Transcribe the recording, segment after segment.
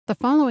The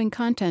following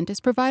content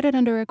is provided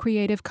under a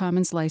Creative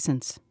Commons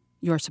license.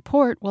 Your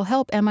support will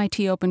help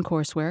MIT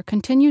OpenCourseware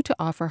continue to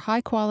offer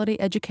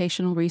high-quality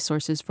educational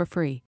resources for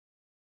free.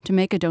 To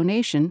make a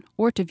donation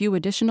or to view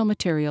additional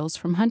materials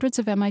from hundreds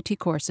of MIT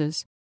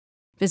courses,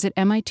 visit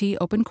MIT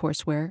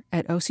OpenCourseware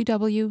at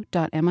ocw.mit.edu.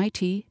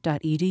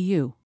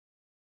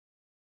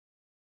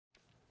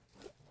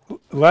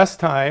 Last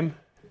time,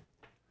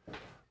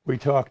 we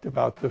talked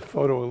about the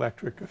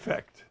photoelectric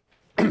effect.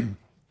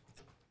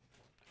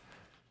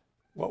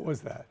 What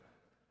was that?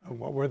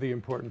 What were the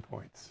important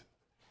points?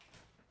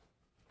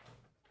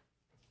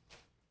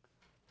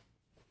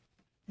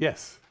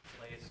 Yes?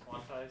 Light is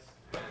quantized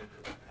and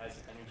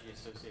has energy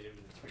associated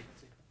with its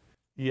frequency.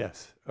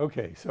 Yes.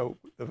 Okay. So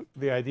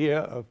the idea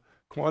of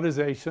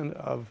quantization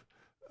of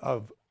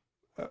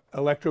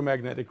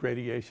electromagnetic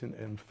radiation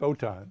in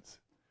photons.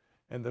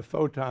 And the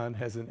photon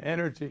has an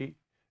energy,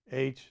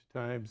 h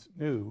times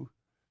nu.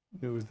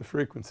 Nu is the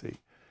frequency.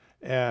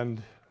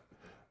 And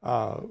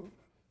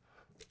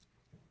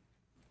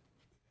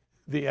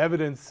the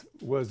evidence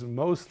was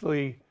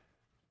mostly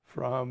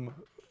from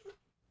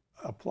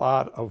a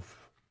plot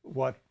of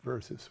what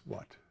versus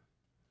what.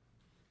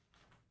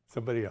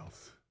 Somebody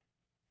else.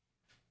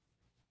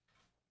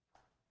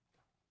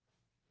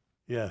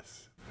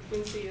 Yes.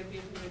 Frequency of the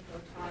incoming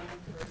photon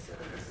versus,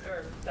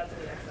 or that's on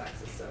the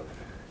x-axis, so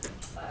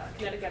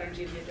kinetic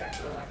energy of the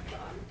ejected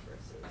electron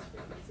versus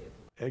frequency.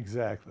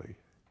 Exactly.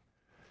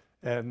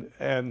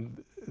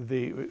 And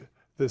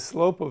the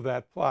slope of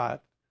that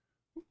plot,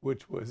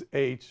 which was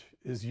h,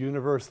 is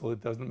universal. It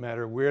doesn't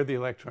matter where the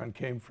electron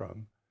came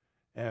from.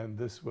 And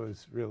this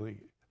was really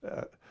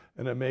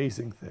an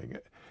amazing thing.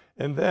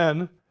 And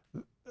then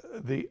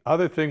the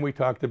other thing we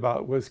talked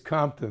about was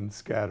Compton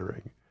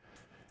scattering.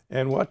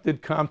 And what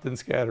did Compton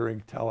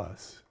scattering tell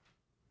us?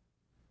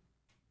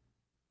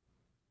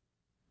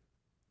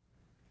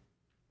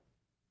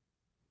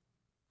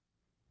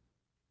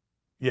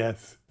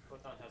 Yes.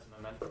 Photon has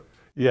momentum.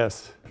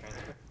 Yes.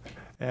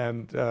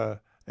 And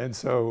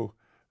so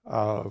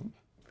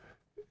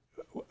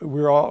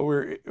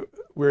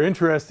we're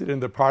interested in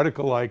the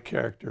particle-like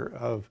character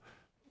of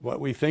what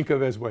we think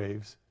of as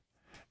waves,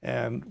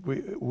 and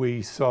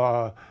we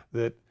saw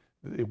that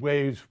the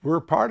waves were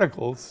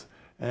particles,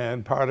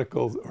 and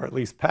particles, or at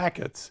least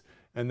packets,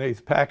 and these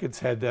packets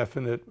had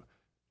definite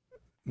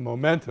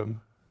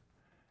momentum,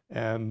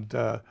 and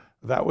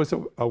that was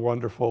a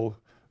wonderful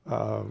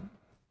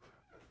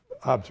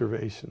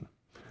observation.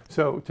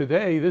 So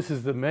today, this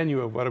is the menu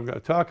of what I'm going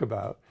to talk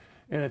about,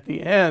 and at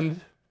the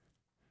end,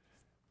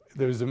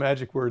 there's the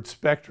magic word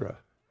spectra.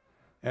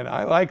 And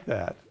I like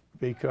that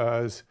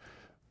because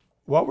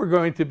what we're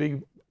going to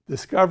be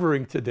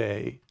discovering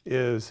today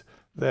is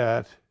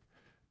that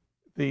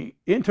the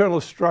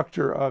internal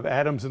structure of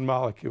atoms and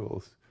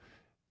molecules,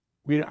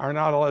 we are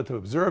not allowed to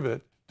observe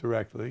it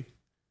directly,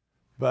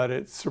 but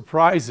it's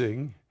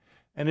surprising,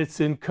 and it's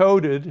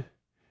encoded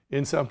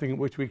in something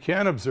which we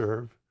can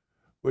observe,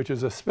 which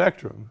is a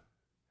spectrum.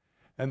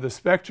 And the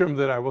spectrum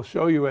that I will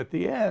show you at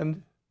the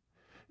end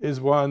is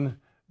one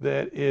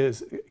that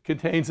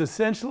contains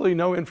essentially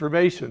no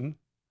information,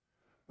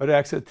 but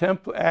acts as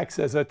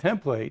a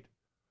template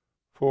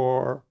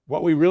for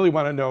what we really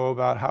want to know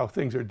about how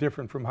things are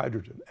different from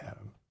hydrogen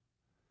atom.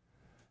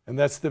 And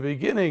that's the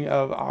beginning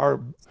of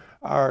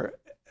our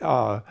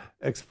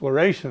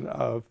exploration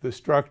of the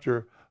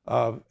structure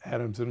of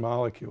atoms and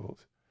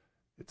molecules.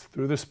 It's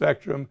through the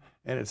spectrum,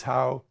 and it's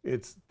how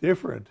it's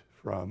different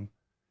from,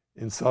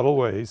 in subtle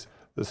ways,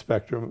 the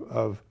spectrum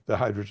of the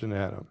hydrogen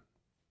atom.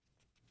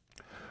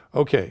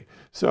 Okay,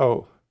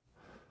 so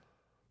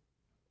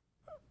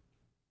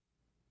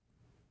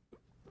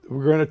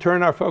we're going to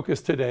turn our focus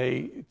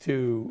today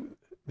to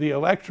the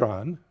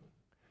electron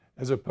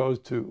as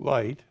opposed to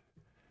light,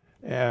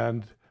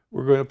 and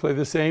we're going to play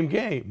the same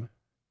game.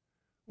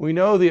 We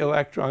know the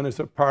electron is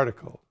a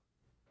particle.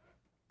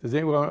 Does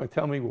anyone want to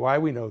tell me why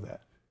we know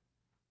that?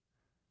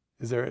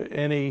 Is there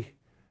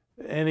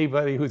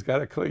anybody who's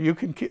got a clue? You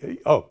can,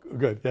 oh,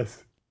 good,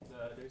 yes.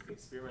 There's the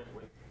experiment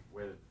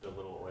where the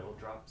little oil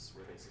drops,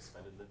 where they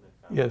suspended them and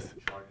found Yes.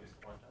 the charges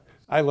quantized.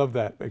 I love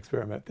that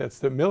experiment. That's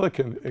the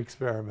Millikan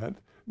experiment.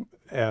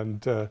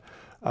 And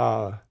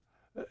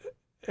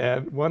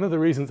one of the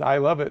reasons I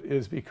love it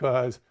is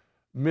because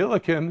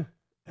Millikan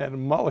and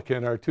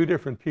Mulliken are two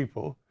different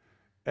people.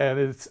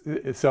 And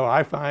so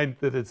I find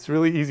that it's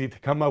really easy to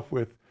come up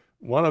with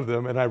one of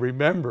them. And I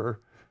remember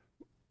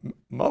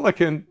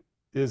Mulliken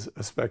is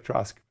a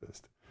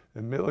spectroscopist,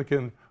 and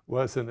Millikan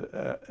was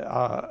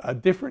a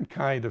different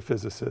kind of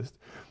physicist,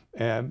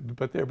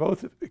 but they're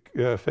both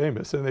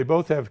famous, and they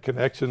both have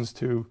connections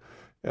to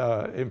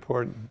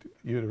important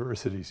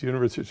universities.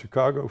 University of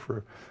Chicago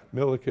for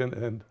Millikan,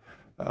 and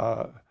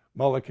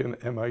Mulliken,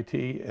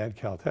 MIT, and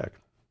Caltech.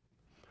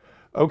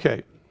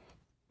 Okay,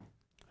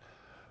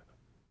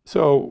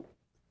 so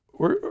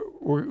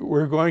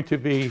we're going to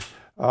be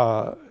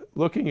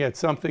looking at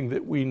something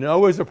that we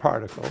know is a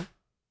particle,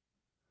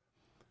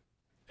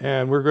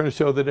 and we're going to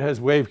show that it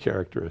has wave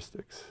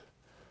characteristics.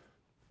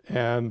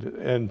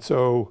 And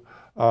so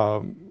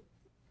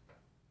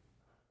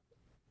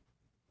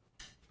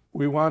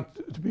we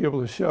want to be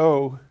able to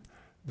show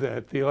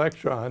that the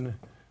electron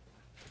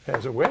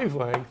has a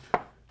wavelength,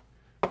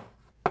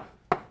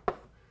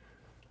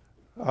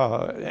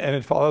 and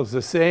it follows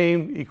the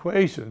same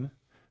equation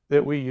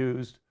that we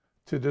used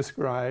to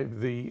describe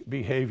the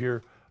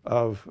behavior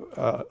of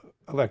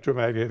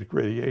electromagnetic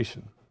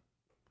radiation.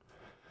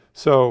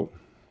 So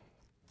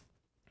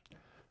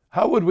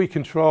how would we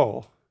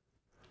control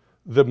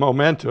the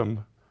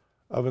momentum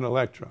of an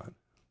electron?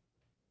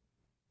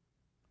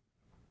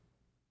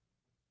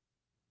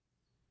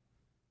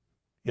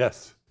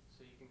 Yes?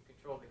 So you can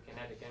control the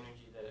kinetic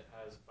energy that it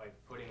has by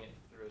putting it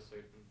through a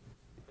certain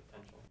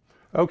potential.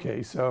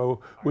 Okay,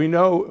 so we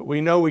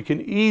know we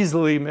can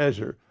easily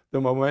measure the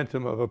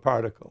momentum of a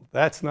particle.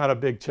 That's not a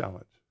big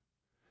challenge.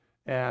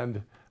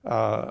 And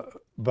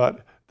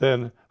but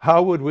then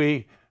how would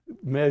we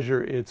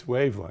measure its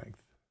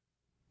wavelength?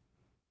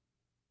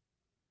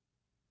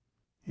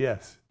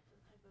 Yes.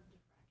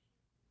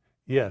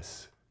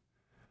 Yes.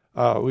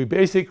 We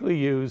basically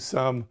use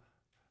some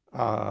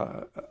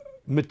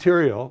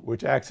material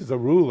which acts as a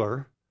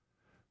ruler,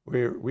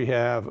 where we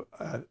have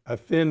a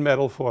thin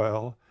metal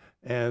foil,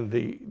 and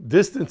the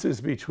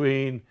distances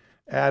between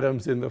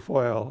atoms in the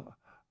foil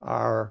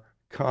are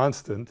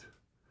constant.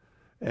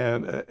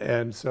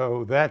 And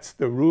so that's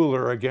the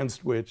ruler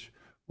against which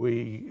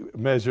we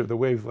measure the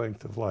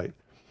wavelength of light.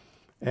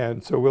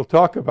 And so we'll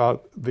talk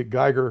about the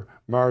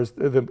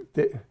Geiger-Marsden,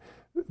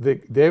 the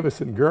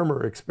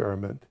Davison-Germer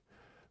experiment,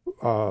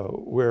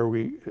 where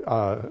we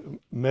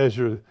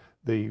measure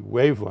the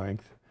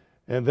wavelength.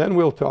 And then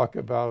we'll talk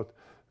about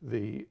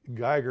the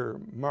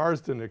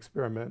Geiger-Marsden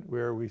experiment,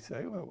 where we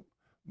say,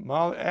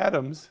 well,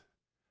 atoms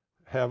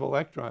have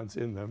electrons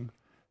in them.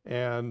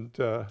 And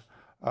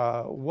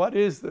what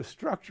is the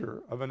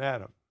structure of an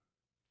atom?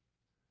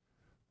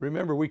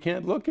 Remember, we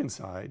can't look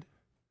inside,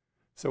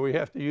 so we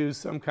have to use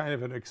some kind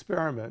of an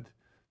experiment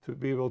to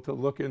be able to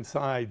look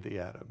inside the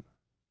atom.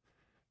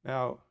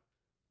 Now,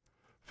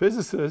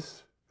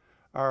 physicists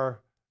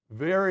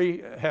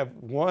have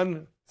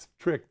one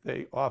trick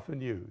they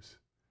often use,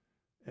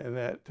 and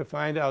that to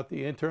find out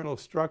the internal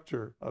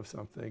structure of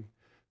something,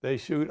 they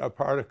shoot a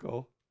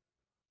particle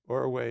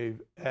or a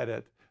wave at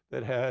it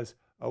that has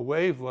a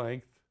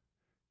wavelength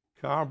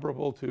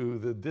comparable to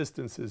the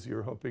distances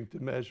you're hoping to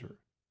measure.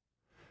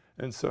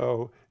 And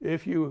so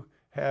if you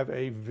have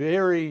a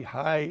very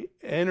high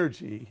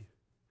energy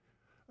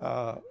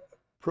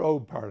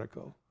probe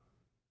particle,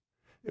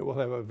 it will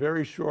have a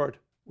very short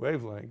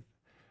wavelength,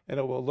 and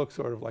it will look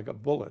sort of like a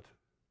bullet.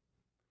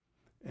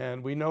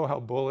 And we know how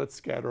bullets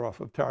scatter off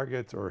of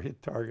targets or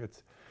hit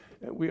targets.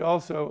 And we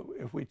also,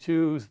 if we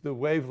choose the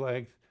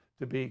wavelength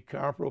to be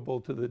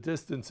comparable to the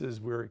distances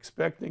we're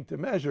expecting to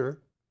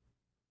measure,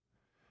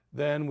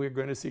 then we're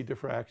going to see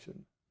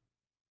diffraction.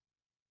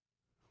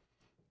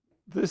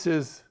 This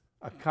is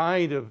a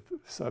kind of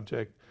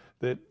subject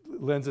that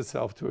lends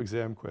itself to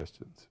exam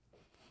questions.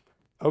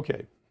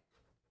 Okay.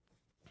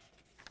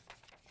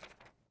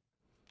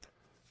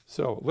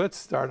 So let's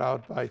start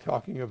out by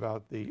talking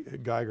about the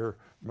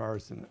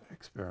Geiger-Marsden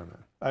experiment.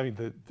 I mean,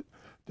 the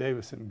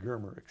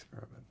Davison-Germer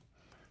experiment.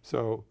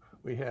 So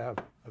we have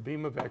a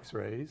beam of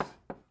X-rays,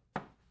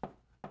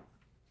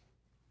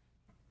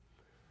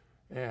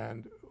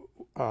 and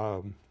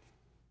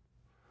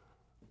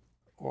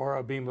or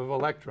a beam of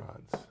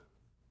electrons,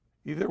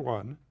 either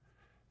one,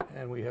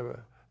 and we have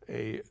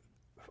a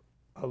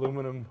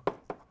aluminum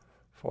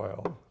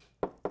foil.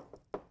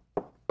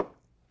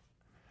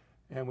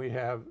 And we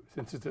have,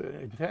 since it's an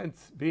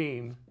intense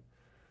beam,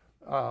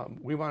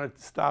 we want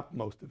to stop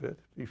most of it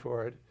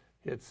before it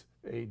hits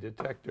a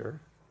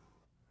detector.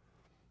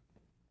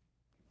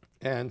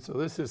 And so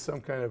this is some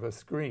kind of a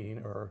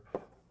screen, or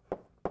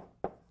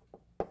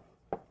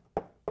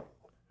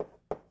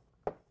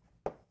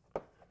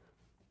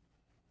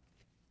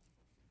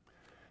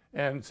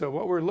and so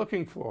what we're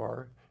looking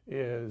for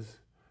is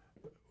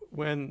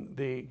when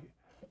the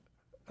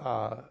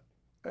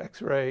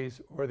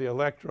X-rays or the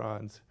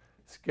electrons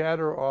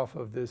scatter off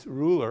of this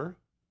ruler,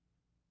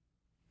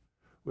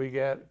 we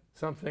get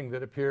something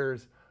that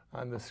appears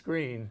on the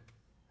screen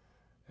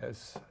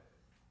as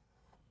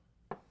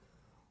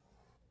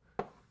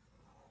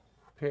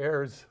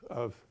pairs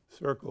of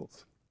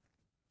circles.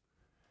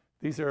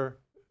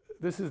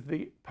 This is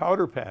the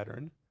powder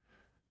pattern,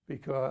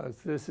 because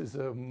this is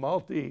a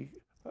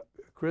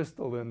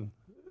multi-crystalline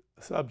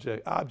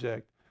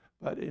object,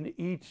 but in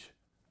each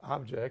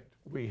object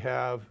we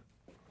have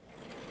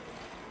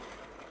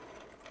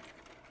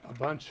a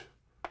bunch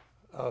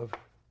of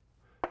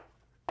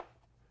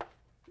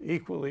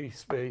equally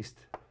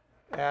spaced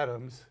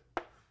atoms,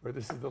 where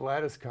this is the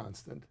lattice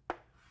constant,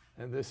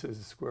 and this is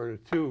the square root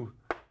of 2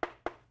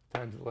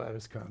 times the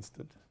lattice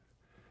constant.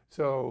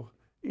 So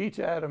each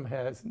atom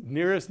has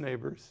nearest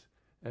neighbors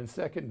and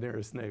second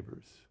nearest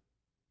neighbors.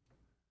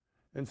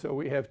 And so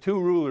we have two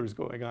rulers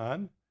going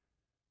on,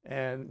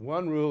 and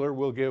one ruler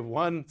will give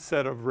one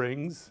set of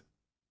rings,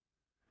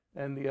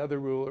 and the other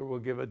ruler will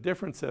give a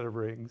different set of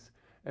rings.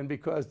 And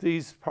because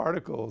these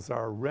particles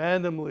are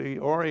randomly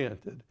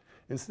oriented,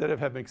 instead of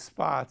having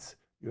spots,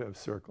 you have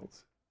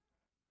circles.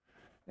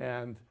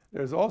 And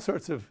there's all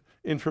sorts of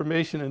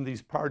information in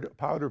these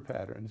powder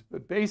patterns,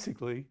 but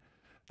basically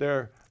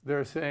they're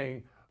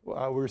saying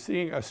we're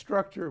seeing a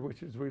structure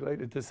which is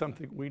related to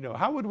something we know.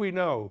 How would we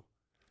know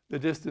the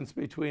distance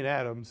between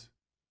atoms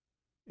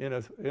in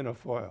a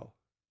foil?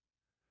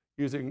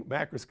 Using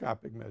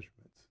macroscopic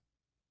measurements.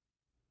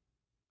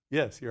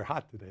 Yes, you're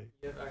hot today.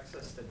 You have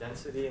access to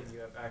density and you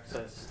have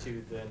access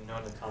to the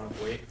known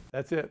atomic weight.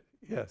 That's it,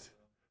 yes.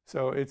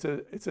 So it's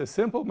a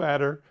simple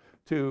matter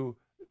to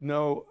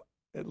know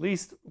at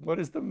least what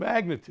is the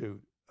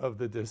magnitude of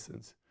the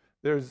distance.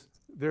 There's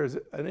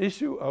an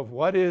issue of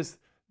what is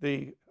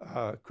the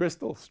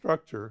crystal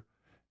structure,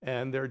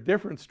 and there are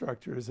different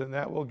structures, and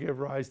that will give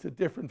rise to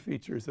different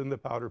features in the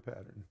powder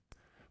pattern.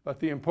 But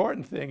the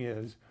important thing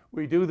is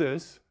we do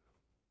this.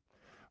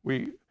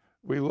 We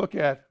look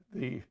at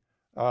the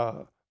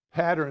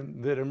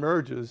pattern that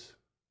emerges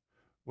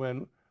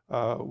when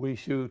we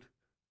shoot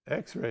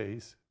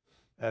X-rays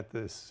at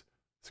this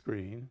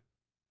screen.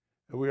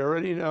 And we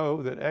already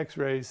know that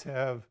X-rays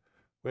have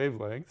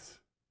wavelengths,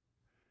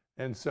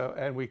 and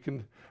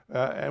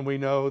we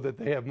know that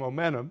they have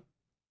momentum,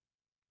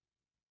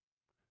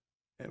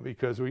 and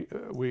because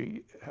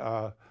we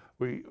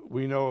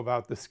know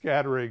about the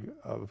scattering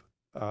of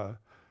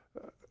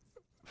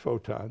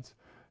photons,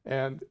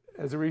 and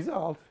as a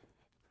result,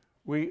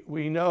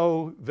 we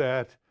know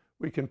that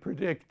we can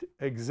predict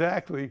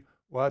exactly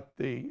what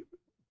the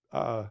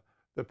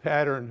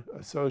pattern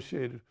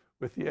associated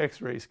with the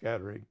X-ray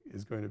scattering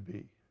is going to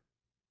be.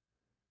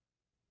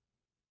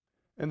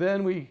 And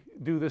then we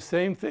do the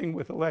same thing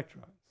with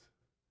electrons.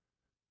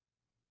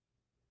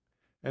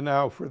 And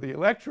now for the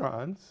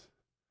electrons,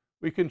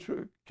 we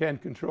can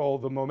control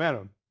the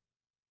momentum.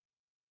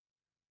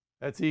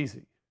 That's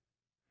easy.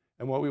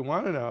 And what we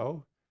want to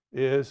know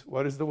is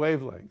what is the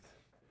wavelength.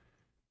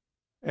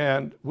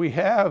 And we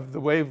have the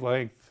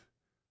wavelength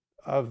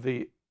of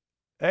the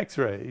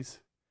X-rays.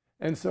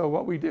 And so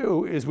what we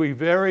do is we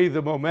vary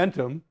the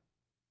momentum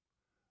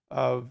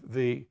of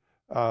the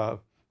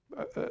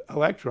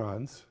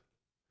electrons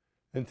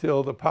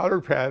until the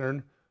powder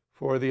pattern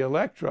for the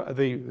electron,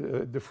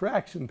 the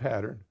diffraction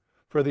pattern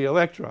for the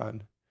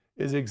electron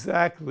is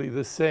exactly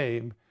the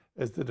same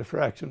as the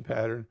diffraction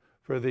pattern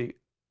for the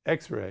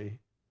X-ray.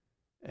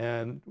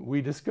 And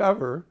we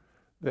discover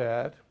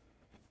that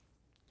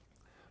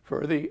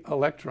for the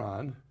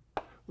electron,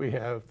 we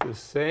have the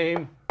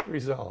same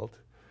result.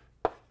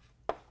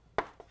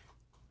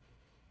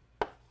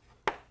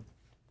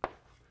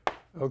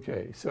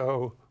 Okay,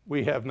 so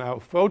we have now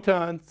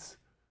photons.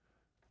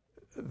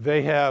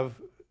 They have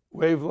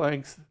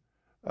wavelengths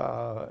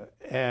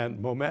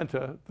and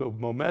momenta. The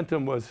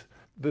momentum was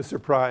the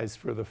surprise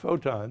for the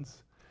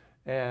photons.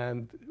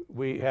 And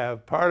we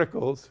have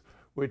particles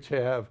which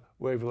have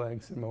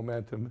wavelengths and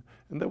momentum.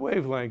 And the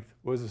wavelength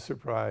was a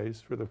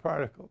surprise for the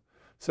particle.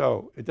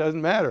 So it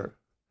doesn't matter.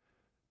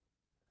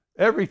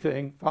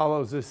 Everything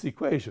follows this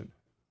equation.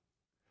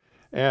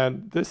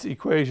 And this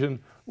equation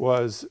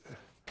was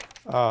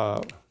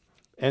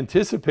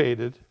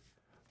anticipated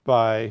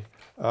by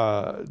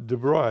de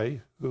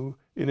Broglie, who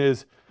in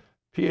his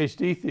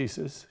PhD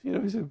thesis, you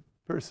know, he's a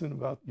person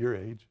about your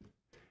age,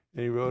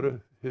 and he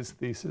wrote his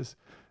thesis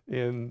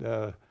in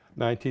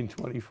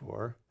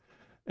 1924.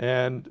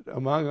 And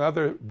among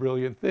other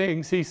brilliant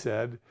things, he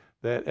said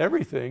that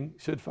everything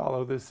should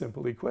follow this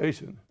simple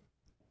equation.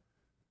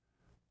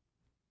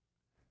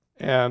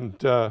 And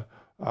that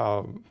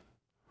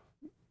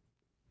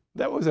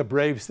was a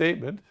brave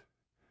statement,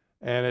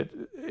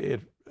 and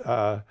it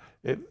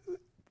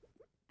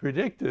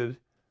predicted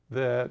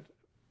that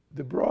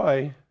de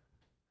Broglie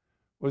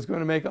was going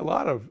to make a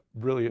lot of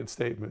brilliant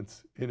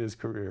statements in his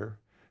career.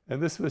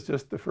 And this was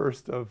just the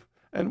first of,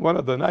 and one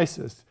of the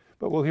nicest.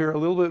 But we'll hear a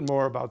little bit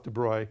more about de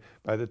Broglie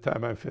by the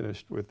time I'm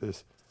finished with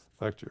this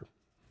lecture.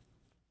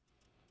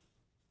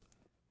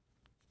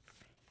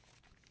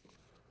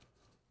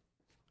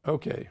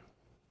 Okay.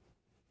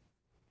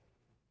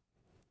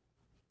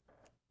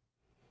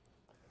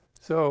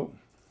 So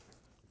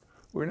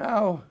we're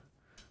now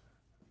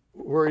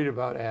worried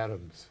about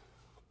atoms.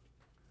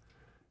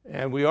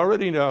 And we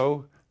already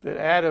know that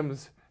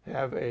atoms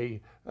have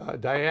a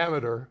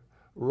diameter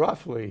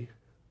roughly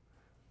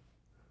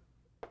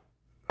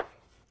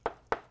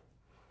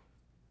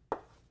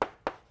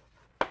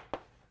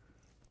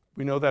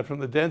we know that from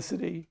the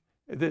density,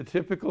 the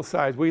typical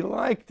size. We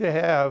like to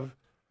have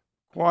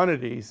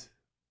quantities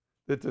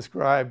that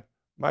describe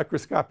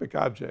microscopic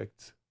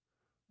objects,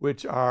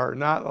 which are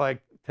not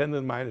like 10 to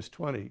the minus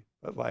 20,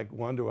 but like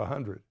 1 to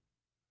 100.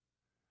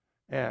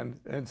 And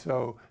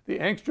so the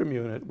angstrom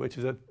unit, which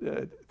is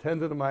 10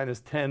 to the minus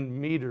 10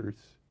 meters,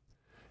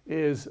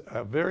 is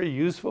a very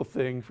useful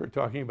thing for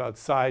talking about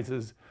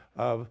sizes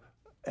of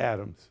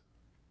atoms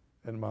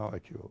and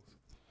molecules.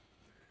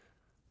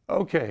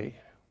 Okay,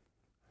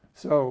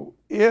 so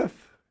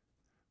if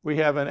we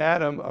have an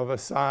atom of a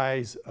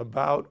size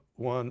about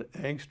 1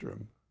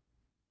 angstrom,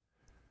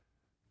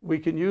 we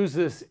can use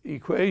this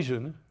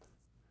equation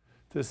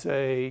to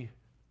say,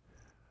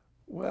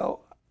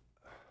 well,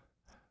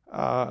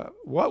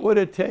 what would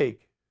it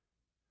take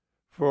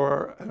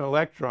for an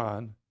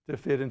electron to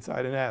fit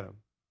inside an atom?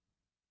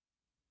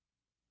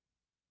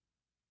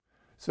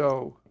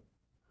 So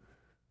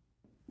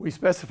we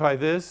specify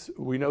this,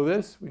 we know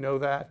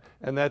that,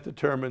 and that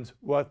determines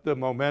what the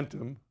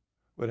momentum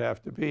would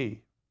have to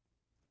be.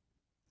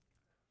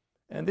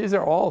 And these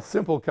are all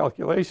simple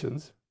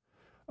calculations.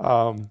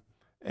 Since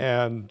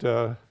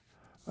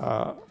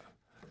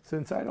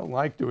I don't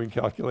like doing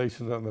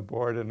calculations on the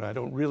board and I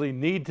don't really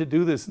need to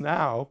do this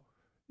now,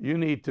 you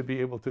need to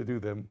be able to do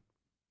them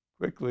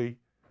quickly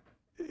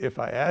if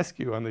I ask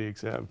you on the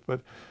exam.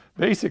 But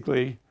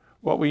basically,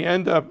 what we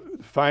end up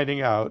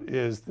finding out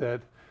is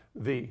that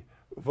the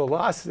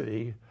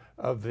velocity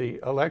of the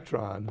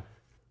electron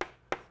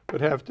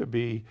would have to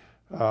be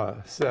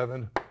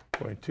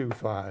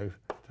 7.25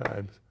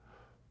 times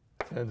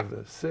 10 to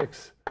the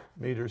 6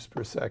 meters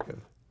per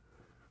second,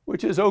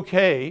 which is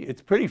okay.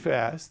 It's pretty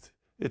fast.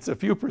 It's a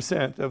few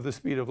percent of the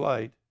speed of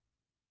light.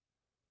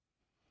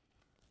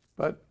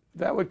 But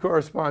that would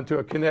correspond to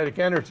a kinetic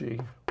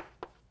energy,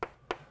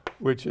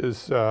 which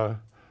is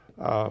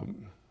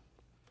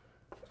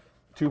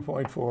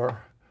 2.4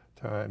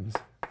 times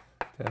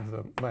 10 to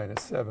the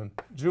minus 7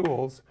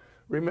 joules.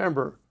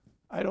 Remember,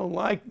 I don't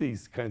like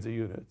these kinds of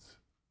units.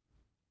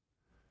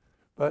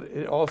 But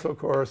it also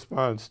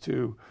corresponds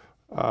to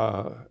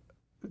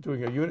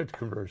doing a unit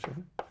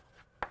conversion,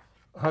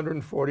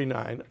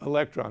 149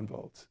 electron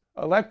volts.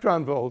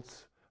 Electron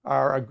volts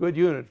are a good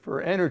unit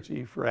for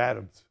energy for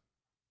atoms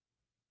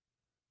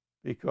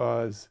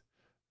because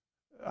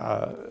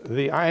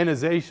the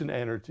ionization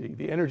energy,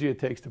 the energy it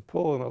takes to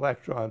pull an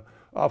electron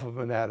off of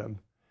an atom,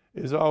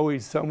 is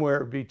always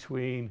somewhere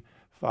between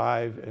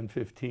 5 and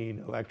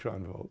 15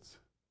 electron volts.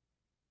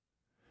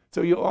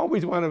 So you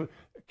always want to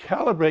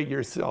calibrate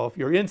yourself,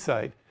 your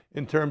insight,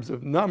 in terms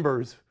of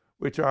numbers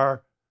which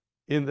are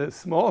in the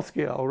small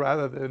scale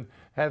rather than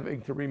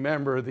having to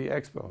remember the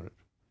exponent.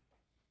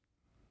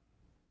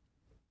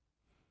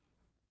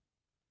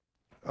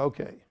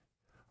 Okay,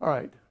 all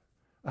right,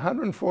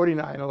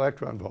 149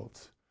 electron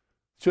volts.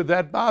 Should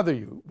that bother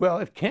you? Well,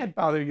 it can't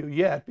bother you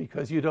yet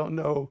because you don't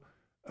know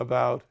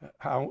about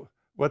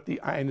what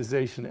the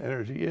ionization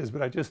energy is,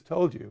 but I just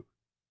told you.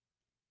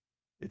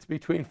 It's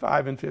between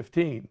 5 and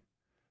 15.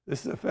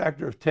 This is a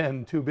factor of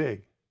 10 too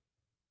big.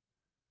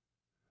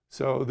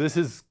 So this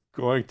is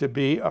going to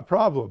be a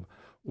problem.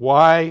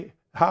 Why?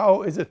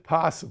 How is it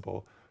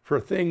possible for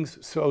things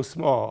so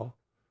small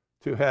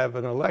to have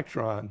an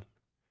electron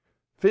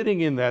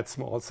fitting in that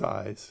small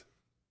size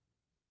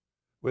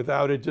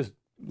without it just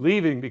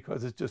leaving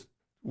because it's just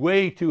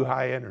way too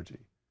high energy?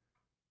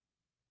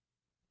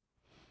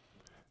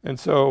 And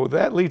so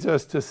that leads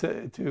us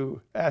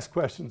to ask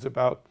questions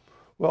about,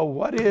 well,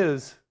 what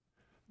is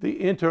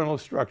the internal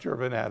structure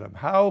of an atom?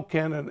 How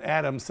can an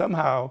atom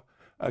somehow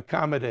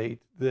accommodate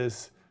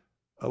this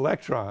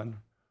electron,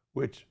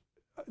 which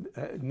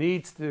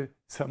needs to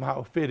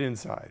somehow fit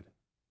inside?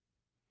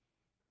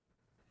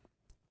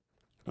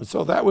 And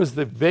so that was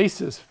the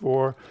basis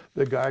for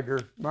the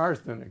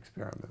Geiger-Marsden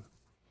experiment.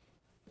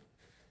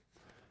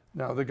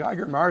 Now, the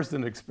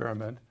Geiger-Marsden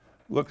experiment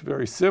looks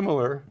very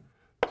similar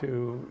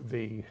to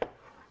the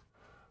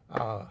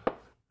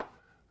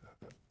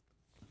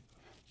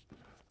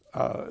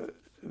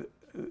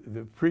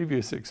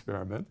previous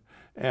experiment.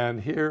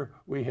 And here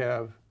we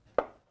have,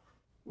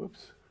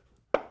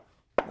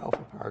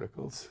 alpha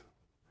particles.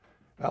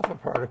 Alpha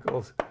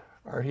particles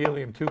are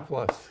helium-2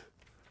 plus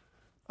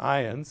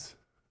ions,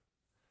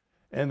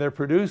 and they're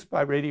produced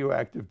by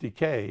radioactive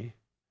decay,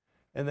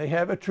 and they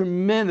have a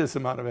tremendous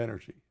amount of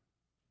energy.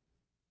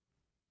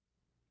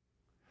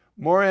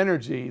 More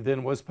energy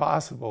than was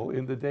possible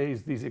in the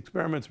days these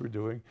experiments were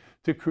doing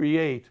to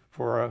create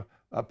for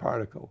a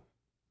particle.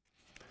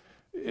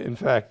 In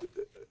fact,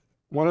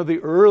 one of the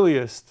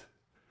earliest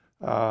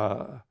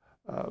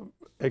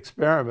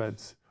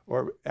experiments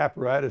or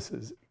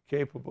apparatuses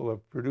capable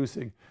of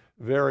producing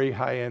very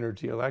high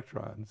energy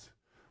electrons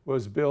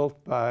was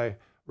built by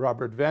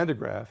Robert Van de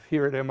Graaff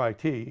here at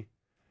MIT,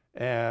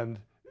 and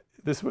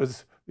this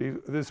was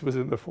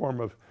in the form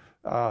of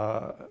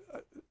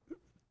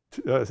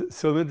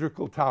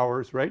cylindrical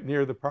towers right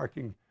near the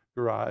parking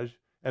garage,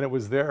 and it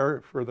was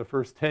there for the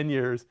first 10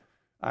 years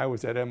I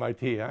was at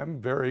MIT. I'm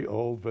very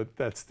old, but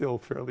that's still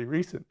fairly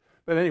recent.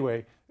 But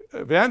anyway,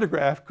 Van de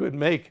Graaff could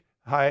make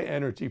high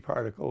energy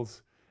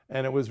particles,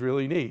 and it was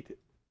really neat.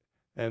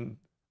 And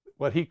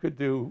what he could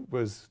do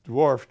was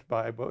dwarfed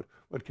by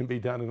what can be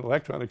done in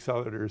electron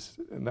accelerators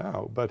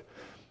now. But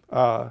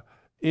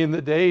in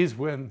the days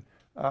when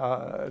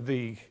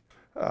the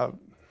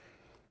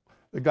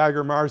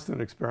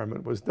Geiger-Marsden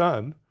experiment was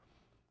done,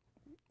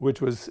 which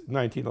was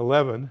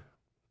 1911,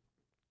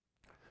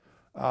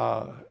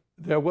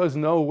 there was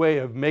no way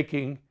of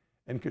making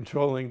and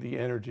controlling the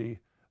energy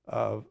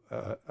of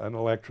an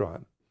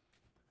electron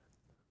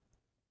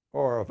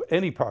or of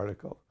any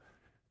particle.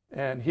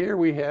 And here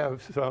we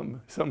have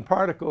some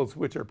particles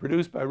which are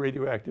produced by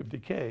radioactive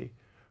decay,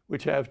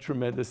 which have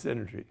tremendous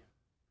energy.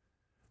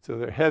 So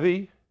they're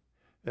heavy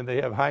and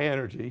they have high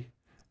energy.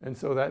 And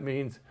so that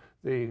means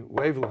the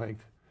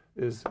wavelength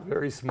is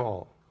very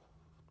small.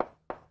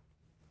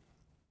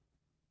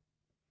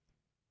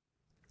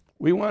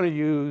 We want to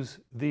use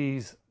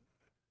these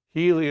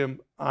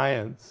helium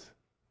ions.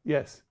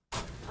 Yes?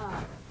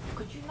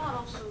 Could you not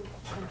also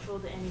control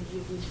the energy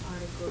of these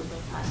particles by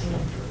passing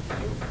them through a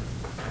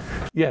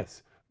field?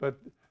 Yes, but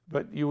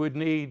you would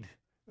need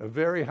a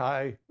very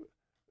high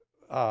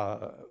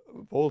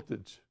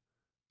voltage,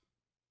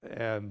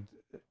 and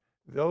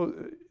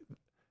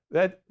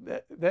that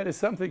is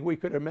something we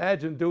could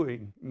imagine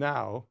doing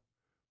now,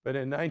 but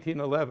in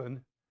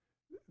 1911,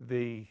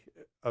 the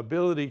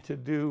ability to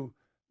do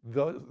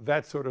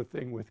that sort of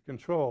thing with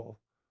control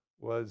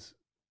was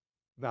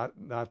not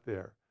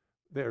there.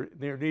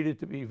 There needed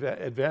to be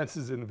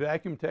advances in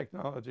vacuum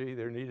technology.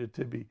 There needed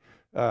to be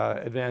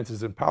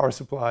advances in power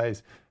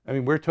supplies. I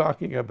mean, we're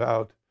talking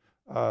about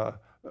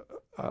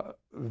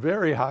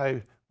very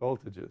high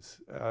voltages.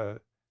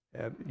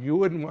 And you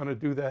wouldn't want to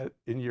do that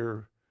in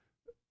your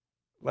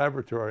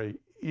laboratory,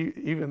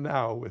 even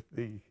now with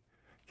the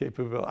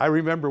capability. I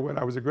remember when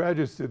I was a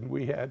graduate student,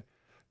 we had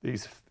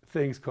these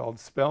things called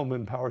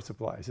Spellman power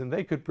supplies, and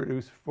they could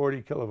produce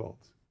 40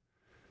 kilovolts.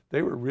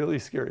 They were really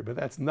scary, but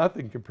that's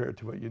nothing compared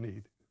to what you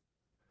need.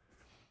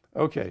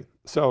 Okay,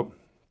 so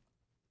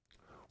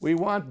we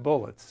want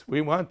bullets.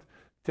 We want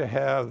to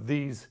have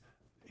these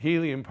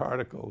helium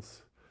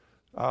particles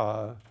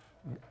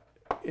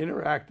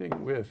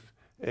interacting with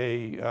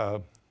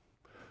a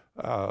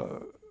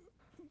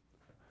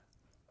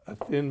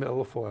thin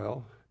metal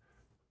foil.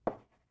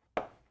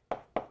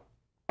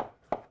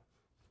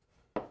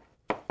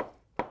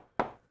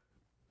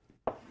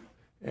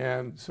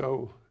 And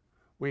so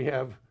we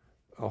have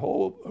a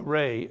whole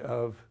array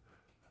of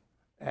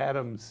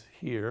atoms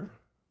here,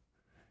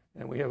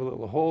 and we have a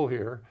little hole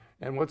here.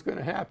 And what's going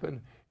to happen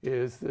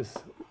is this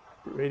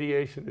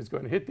radiation is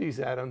going to hit these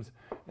atoms,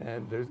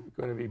 and there's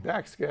going to be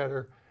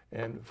backscatter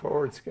and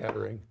forward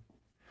scattering.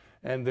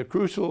 And the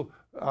crucial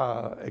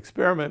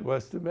experiment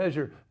was to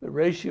measure the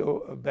ratio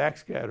of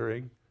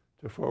backscattering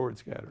to forward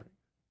scattering.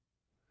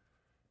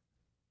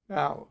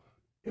 Now,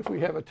 if we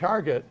have a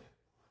target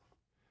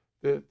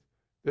that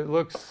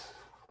looks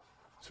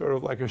sort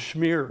of like a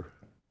schmear,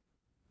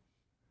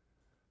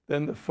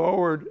 then the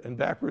forward and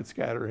backward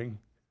scattering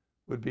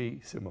would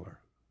be similar.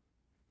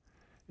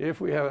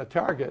 If we have a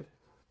target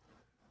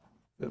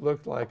that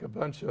looked like a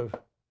bunch of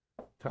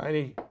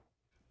tiny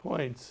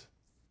points,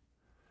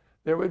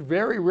 there would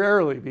very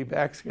rarely be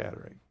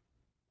backscattering.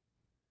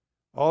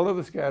 All of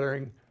the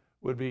scattering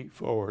would be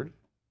forward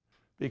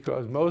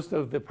because most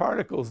of the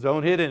particles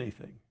don't hit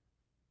anything.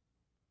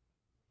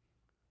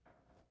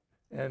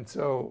 And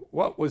so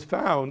what was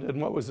found,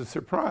 and what was a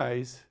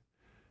surprise,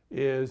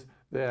 is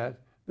that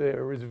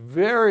there was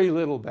very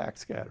little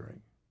backscattering.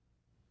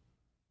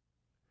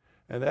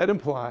 And that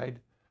implied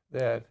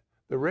that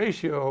the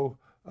ratio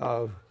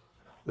of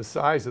the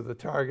size of the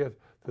target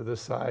to the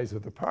size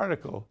of the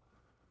particle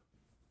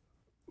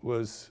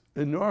was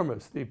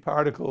enormous. The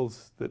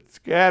particles that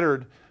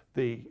scattered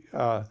the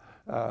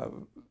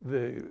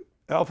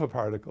alpha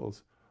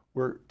particles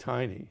were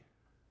tiny.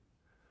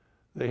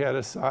 They had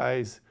a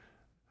size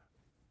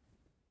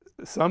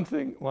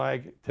something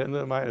like 10 to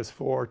the minus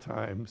 4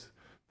 times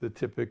the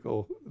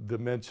typical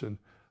dimension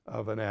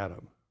of an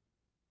atom.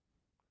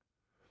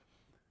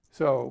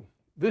 So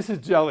this is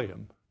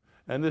jellium,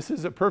 and this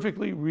is a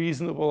perfectly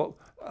reasonable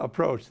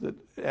approach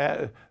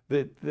that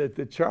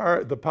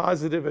the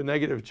positive and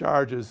negative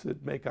charges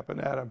that make up an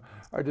atom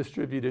are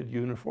distributed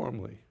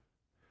uniformly.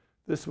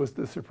 This was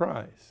the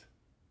surprise.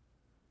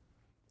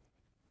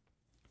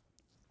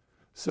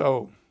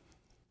 So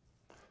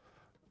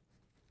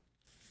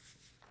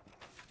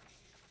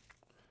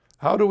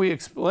how do we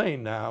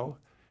explain now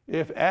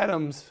if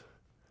atoms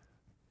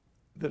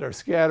that are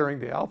scattering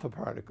the alpha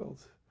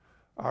particles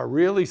are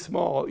really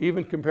small,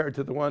 even compared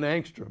to the 1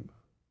 angstrom?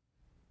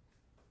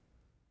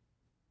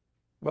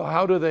 Well,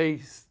 how do they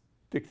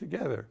stick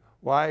together?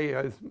 Why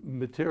is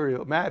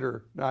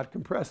matter not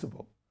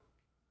compressible?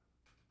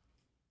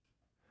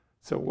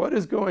 So what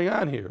is going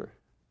on here?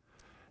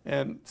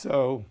 And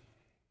so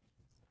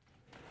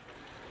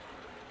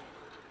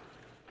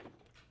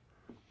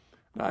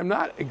I'm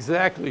not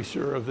exactly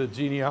sure of the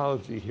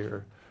genealogy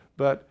here,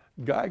 but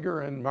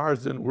Geiger and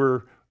Marsden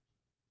were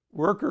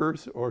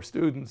workers or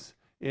students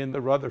in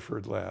the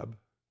Rutherford lab.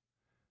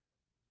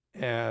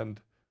 And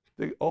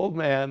the old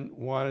man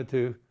wanted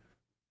to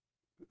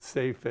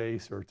save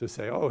face, or to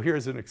say, oh,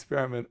 here's an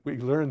experiment. We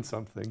learned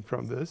something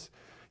from this.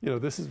 You know,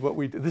 this is what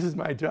we do. This is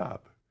my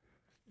job.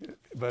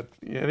 But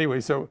anyway,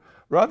 so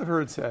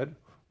Rutherford said,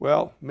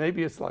 well,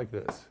 maybe it's like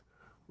this.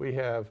 We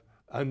have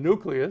a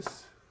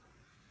nucleus,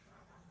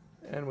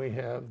 and we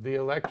have the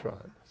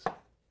electrons.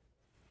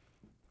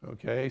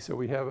 Okay, so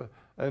we have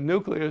a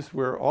nucleus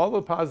where all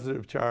the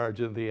positive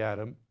charge in the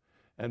atom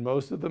and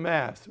most of the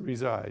mass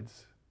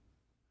resides.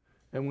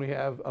 And we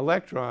have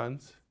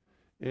electrons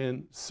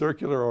in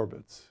circular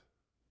orbits.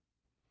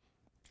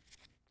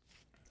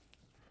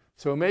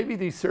 So maybe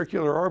these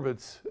circular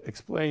orbits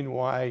explain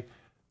why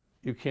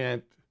you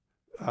can't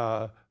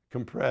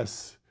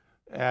compress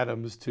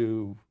atoms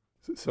to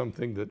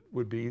something that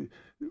would be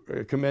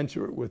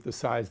commensurate with the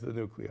size of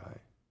the nuclei.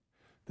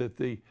 That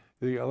the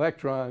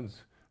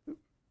electrons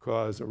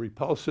cause a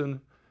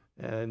repulsion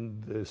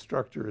and the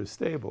structure is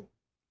stable.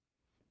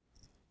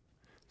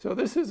 So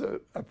this is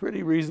a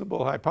pretty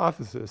reasonable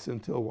hypothesis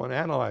until one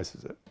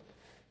analyzes it.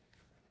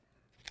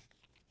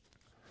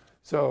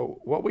 So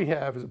what we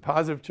have is a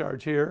positive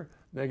charge here,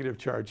 negative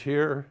charge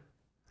here.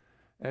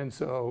 And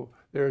so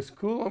there's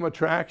Coulomb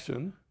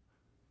attraction,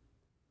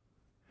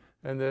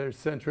 and there's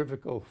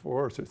centrifugal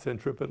force or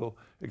centripetal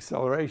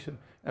acceleration.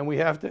 And we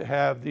have to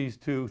have these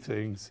two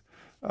things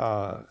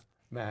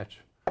match.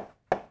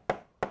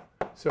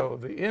 So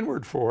the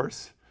inward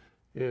force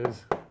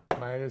is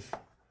minus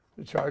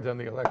the charge on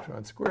the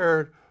electron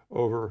squared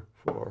over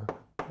 4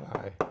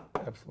 pi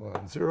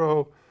epsilon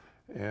 0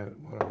 and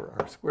 1 over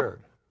r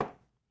squared.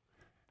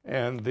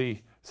 And the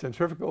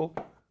centrifugal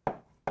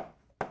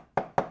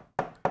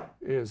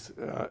is,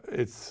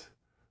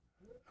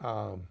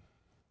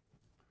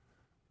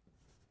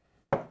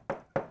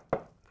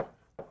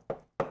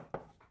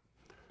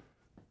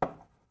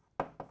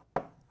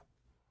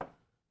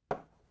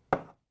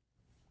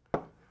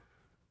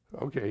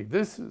 okay,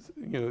 this is,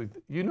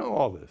 you know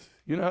all this.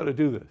 You know how to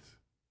do this.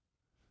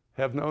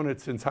 Have known it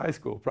since high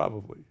school,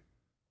 probably.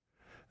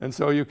 And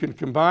so you can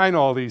combine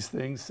all these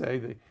things, say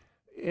the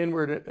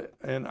inward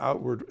and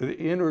outward. The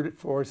inward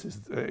force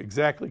is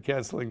exactly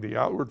canceling the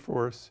outward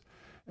force,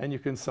 and you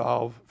can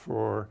solve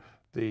for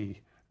the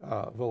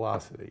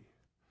velocity.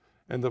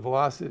 And the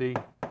velocity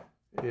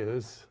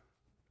is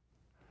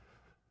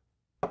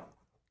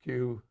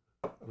q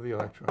of the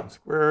electron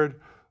squared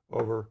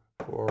over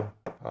 4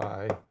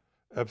 pi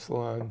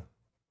epsilon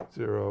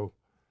 0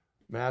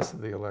 mass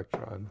of the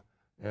electron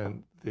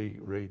and the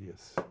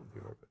radius of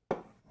the orbit,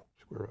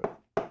 square root.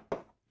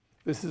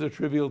 This is a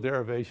trivial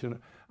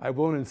derivation. I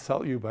won't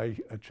insult you by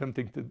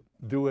attempting to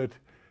do it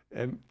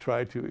and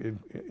try to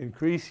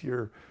increase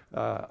your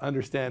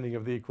understanding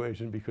of the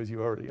equation because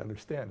you already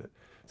understand it.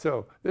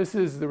 So this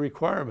is the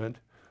requirement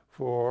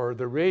for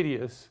the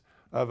radius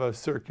of a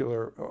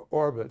circular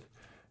orbit,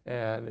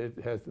 and it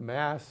has the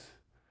mass.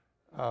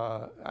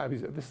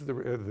 This is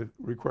the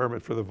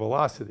requirement for the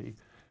velocity,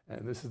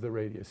 and this is the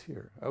radius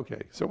here.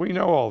 Okay, so we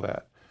know all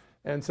that.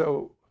 And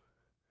so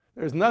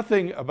there's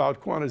nothing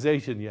about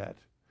quantization yet.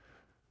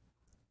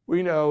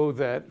 We know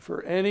that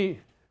for any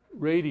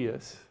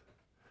radius,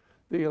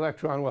 the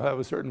electron will have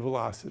a certain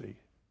velocity.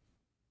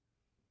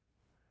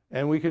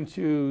 And we can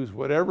choose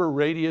whatever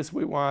radius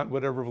we want,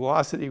 whatever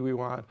velocity we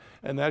want,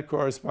 and that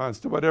corresponds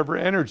to whatever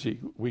energy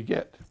we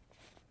get.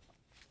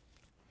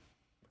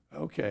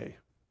 Okay.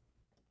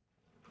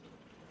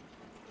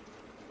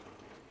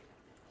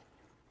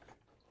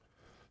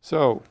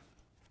 So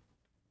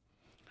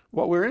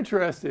what we're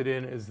interested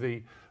in is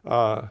the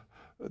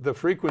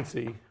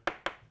frequency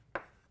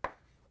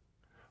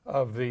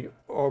of the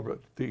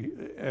orbit.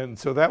 And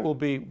so that will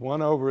be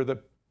 1 over the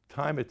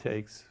time it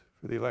takes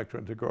for the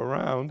electron to go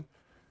around.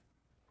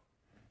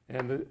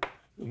 And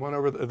 1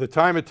 over the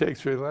time it takes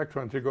for the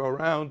electron to go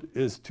around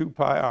is 2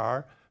 pi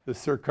r, the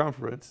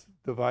circumference,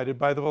 divided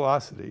by the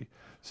velocity.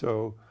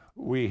 So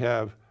we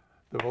have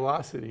the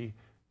velocity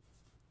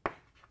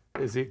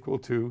is equal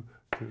to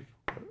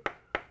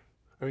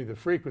the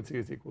frequency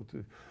is equal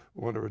to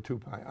 1 over 2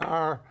 pi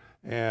r,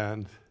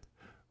 and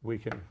we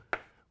can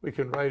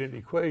write an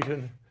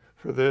equation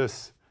for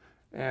this,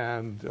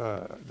 and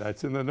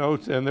that's in the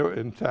notes. And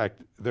in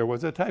fact, there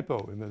was a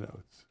typo in the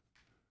notes,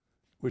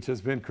 which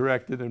has been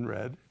corrected in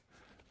red,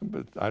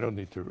 but I don't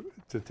need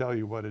to tell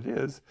you what it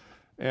is.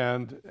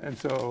 And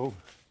so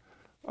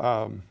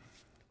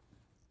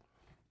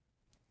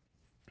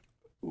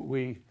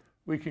we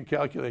can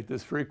calculate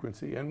this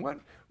frequency. And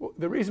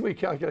the reason we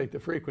calculate the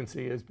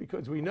frequency is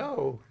because we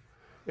know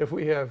if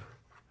we have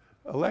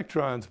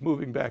electrons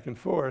moving back and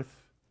forth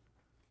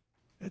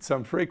at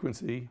some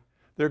frequency,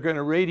 they're going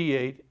to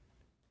radiate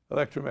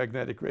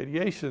electromagnetic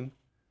radiation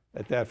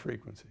at that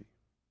frequency.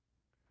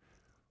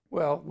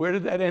 Well, where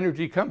did that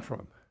energy come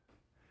from?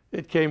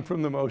 It came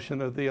from the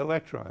motion of the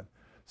electron.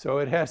 So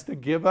it has to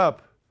give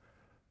up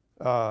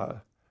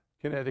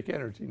kinetic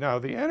energy. Now,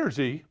 the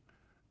energy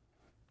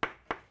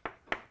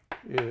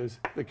is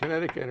the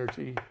kinetic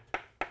energy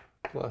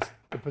plus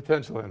the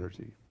potential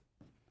energy.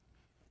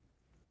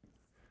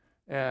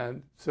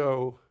 And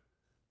so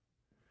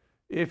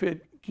if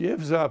it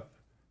gives up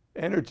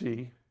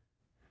energy,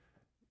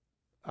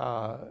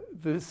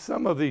 the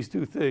sum of these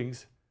two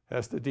things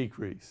has to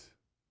decrease.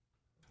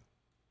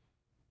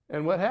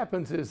 And what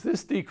happens is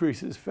this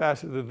decreases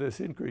faster than this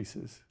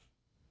increases.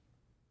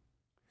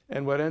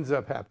 And what ends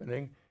up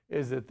happening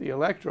is that the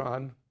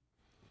electron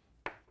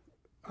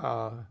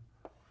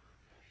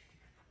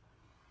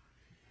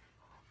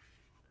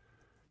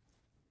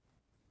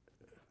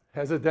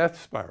has a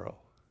death spiral.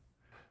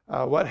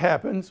 What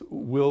happens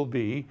will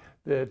be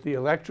that the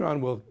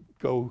electron will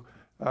go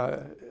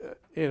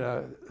in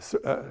a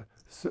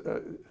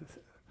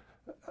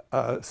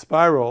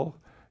spiral,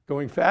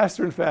 going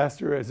faster and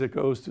faster as it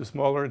goes to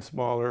smaller and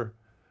smaller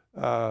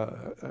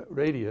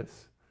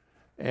radius.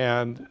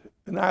 and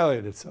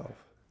annihilate itself.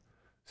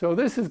 So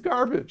this is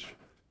garbage.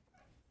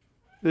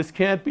 This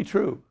can't be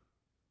true.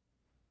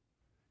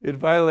 It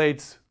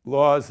violates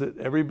laws that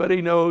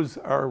everybody knows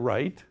are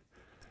right.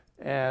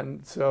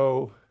 And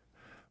so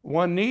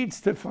one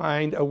needs to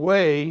find a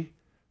way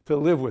to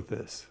live with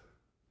this.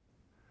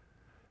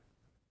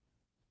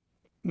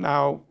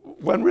 Now,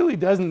 one really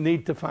doesn't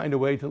need to find a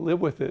way to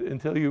live with it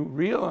until you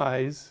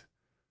realize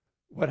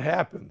what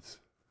happens.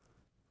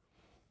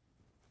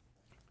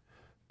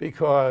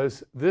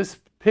 Because this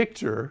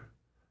picture,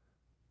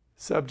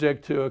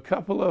 subject to a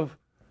couple of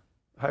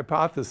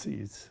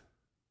hypotheses,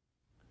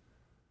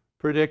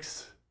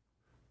 predicts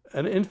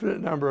an infinite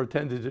number of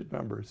 10-digit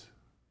numbers.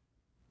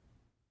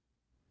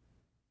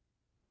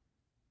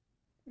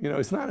 You know,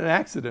 it's not an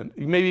accident.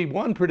 Maybe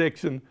one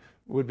prediction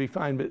would be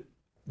fine, but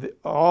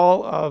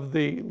all of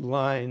the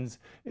lines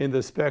in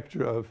the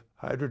spectra of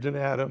hydrogen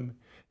atom,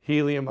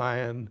 helium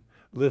ion,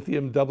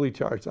 lithium doubly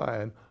charged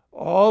ion,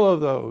 all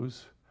of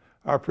those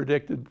are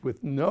predicted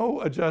with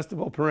no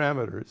adjustable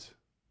parameters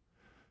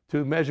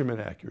to measurement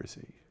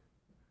accuracy.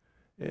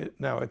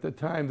 Now, at the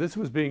time this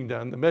was being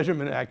done, the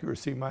measurement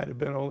accuracy might have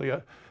been only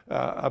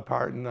a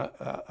part in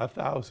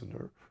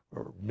 1,000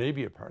 or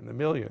maybe a part in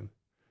 1,000,000.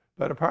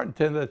 But a part in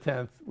 10 to the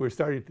 10th,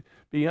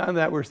 beyond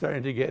that, we're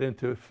starting to get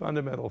into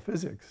fundamental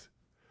physics.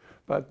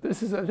 But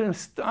this is an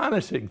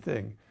astonishing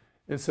thing.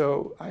 And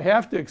so I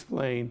have to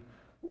explain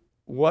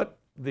what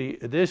the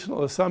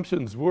additional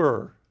assumptions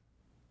were,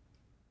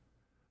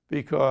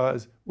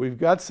 because we've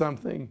got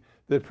something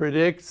that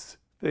predicts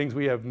things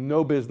we have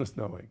no business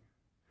knowing.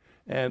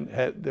 And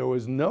there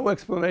was no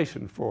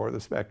explanation for the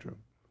spectrum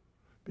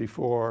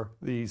before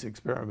these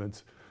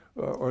experiments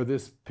or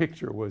this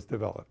picture was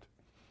developed.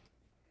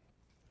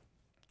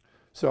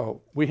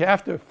 So we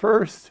have to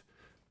first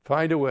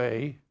find a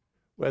way,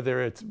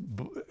 whether it's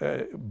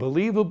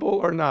believable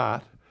or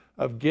not,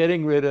 of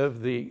getting rid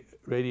of the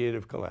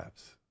radiative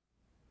collapse.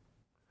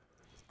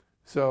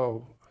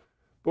 So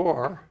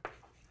Bohr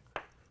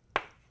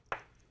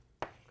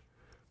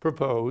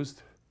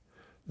proposed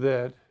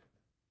that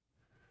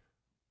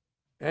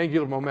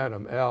angular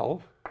momentum,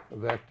 L, a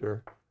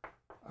vector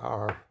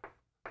R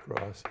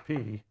cross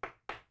P,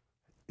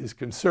 is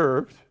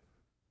conserved.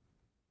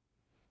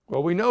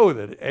 Well, we know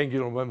that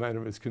angular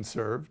momentum is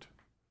conserved.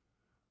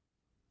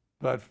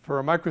 But for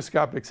a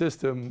microscopic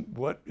system,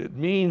 what it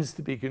means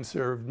to be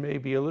conserved may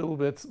be a little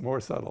bit more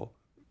subtle.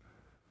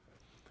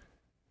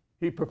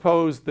 He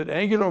proposed that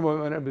angular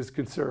momentum is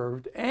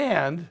conserved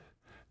and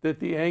that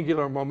the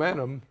angular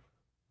momentum,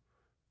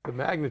 the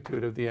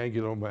magnitude of the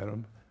angular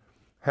momentum,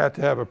 had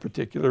to have a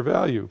particular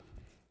value.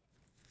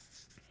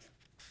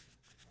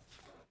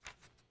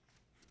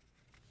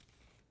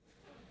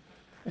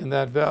 And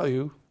that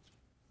value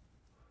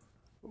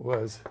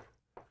was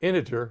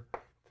integer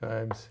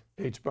times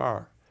h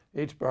bar.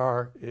 H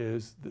bar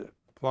is the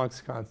Planck's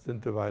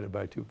constant divided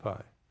by 2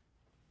 pi.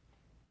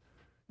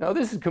 Now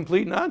this is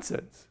complete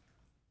nonsense.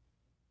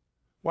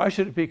 Why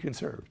should it be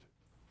conserved?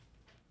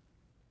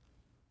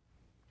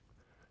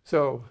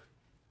 So,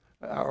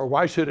 or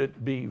why should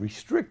it be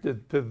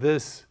restricted to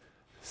this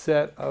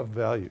set of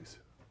values?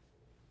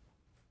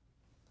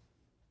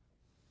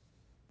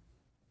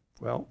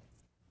 Well,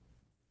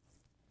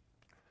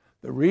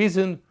 the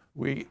reason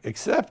we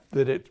accept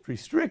that it's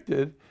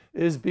restricted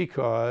is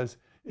because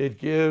it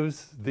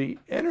gives the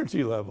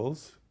energy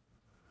levels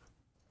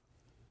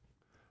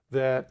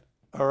that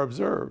are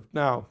observed.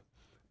 Now,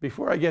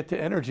 before I get to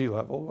energy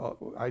level,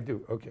 well,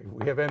 okay,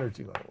 we have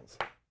energy levels.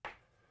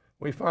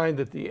 We find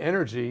that the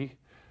energy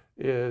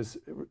is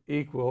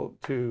equal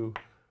to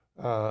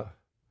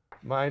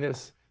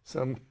minus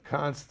some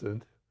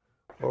constant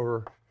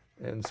over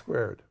n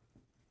squared.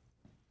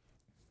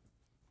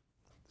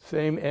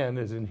 Same n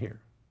is in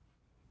here.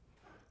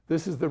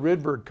 This is the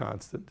Rydberg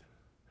constant,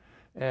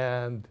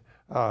 and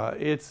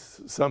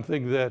it's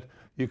something that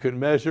you can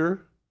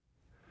measure.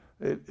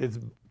 It's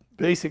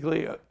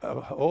basically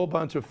a whole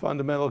bunch of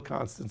fundamental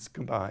constants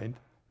combined,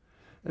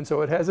 and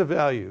so it has a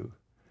value.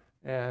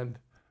 And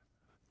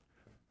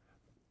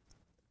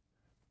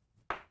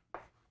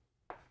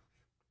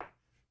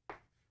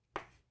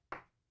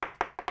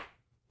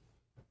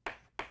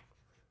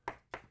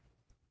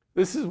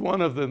this is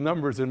one of the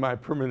numbers in my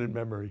permanent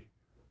memory.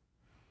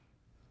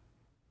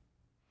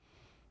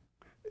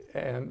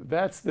 And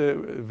that's the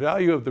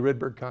value of the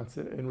Rydberg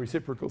constant in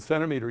reciprocal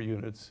centimeter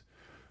units.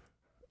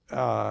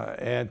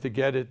 And to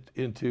get it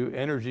into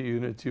energy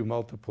units, you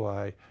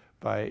multiply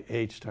by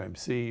h times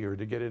c, or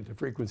to get into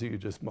frequency, you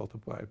just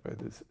multiply it by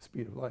the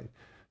speed of light.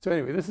 So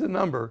anyway, this is a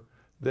number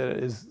that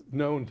is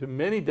known to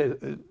many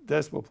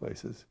decimal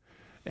places.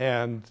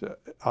 And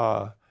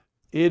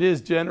it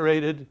is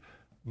generated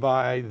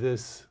by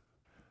this,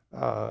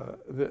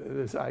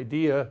 this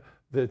idea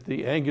that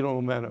the angular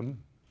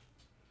momentum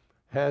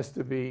has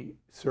to be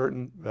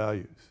certain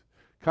values.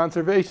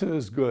 Conservation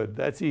is good.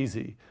 That's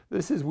easy.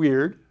 This is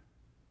weird.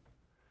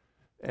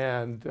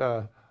 And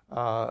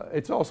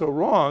it's also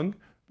wrong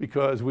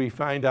because we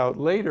find out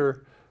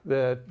later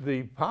that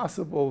the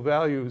possible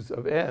values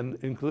of n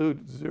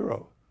include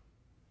 0.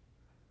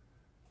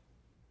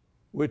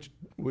 which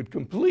would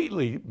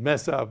completely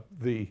mess up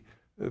the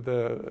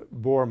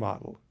Bohr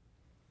model.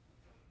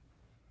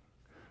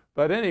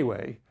 But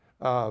anyway,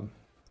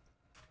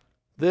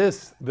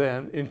 this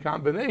then, in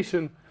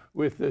combination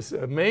with this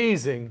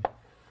amazing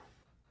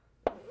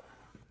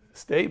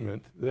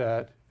statement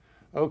that,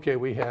 okay,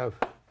 we have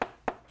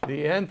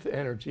the nth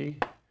energy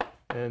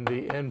and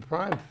the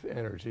n''th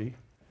energy,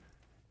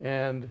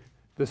 and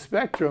the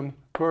spectrum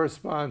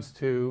corresponds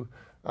to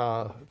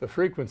the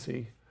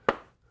frequency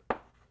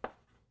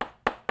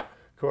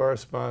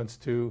corresponds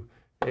to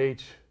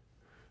h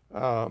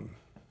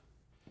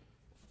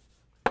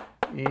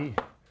E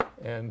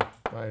n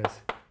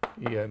minus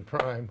E n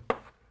prime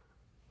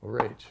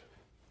over h.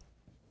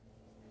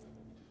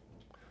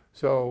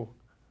 So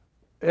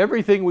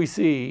everything we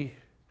see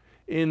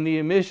in the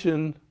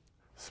emission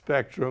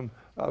spectrum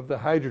of the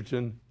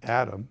hydrogen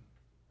atom,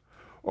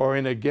 or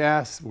in a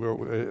gas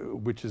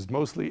which is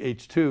mostly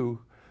H2,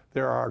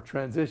 there are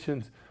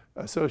transitions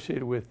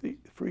associated with the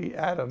free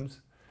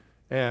atoms,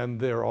 and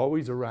they're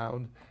always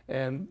around.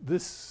 And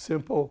this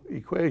simple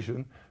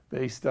equation,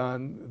 based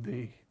on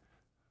the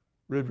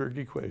Rydberg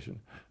equation,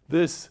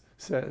 this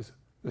says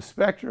the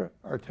spectra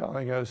are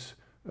telling us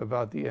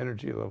about the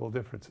energy level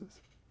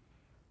differences.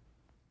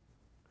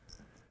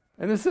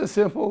 And this is a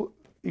simple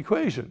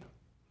equation.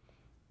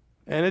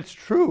 And it's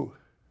true.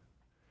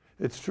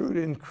 It's true to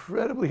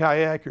incredibly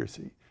high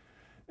accuracy.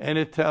 And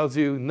it tells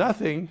you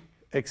nothing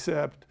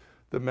except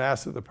the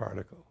mass of the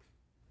particle.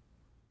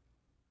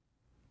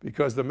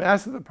 Because the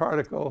mass of the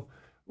particle,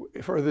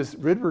 for this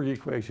Rydberg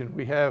equation,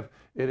 we have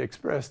it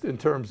expressed in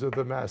terms of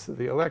the mass of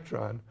the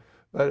electron.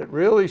 But it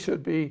really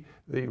should be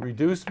the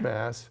reduced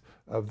mass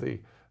of the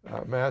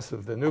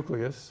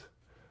nucleus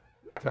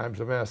times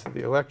the mass of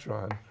the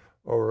electron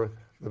over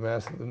the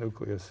mass of the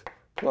nucleus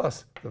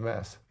plus the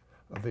mass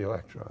of the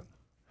electron.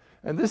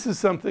 And this is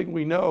something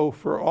we know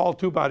for all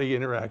two-body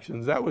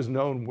interactions. That was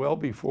known well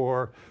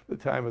before the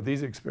time of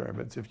these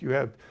experiments. If you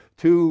have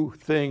two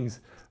things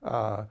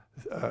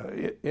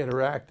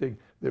interacting,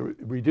 the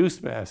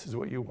reduced mass is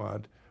what you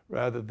want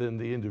rather than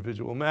the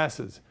individual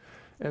masses.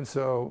 And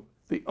so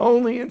the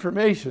only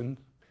information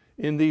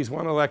in these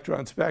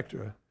one-electron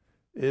spectra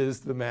is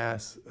the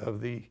mass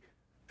of the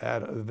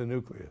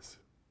nucleus.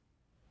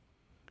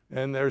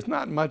 And there's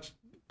not much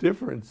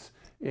difference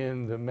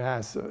in the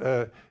mass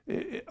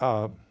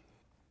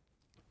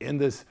in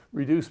this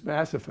reduced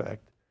mass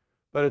effect,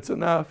 but it's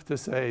enough to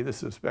say this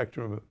is a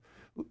spectrum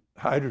of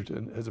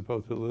hydrogen as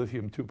opposed to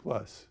lithium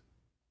 2+.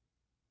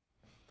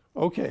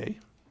 Okay,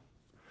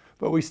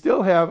 but we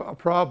still have a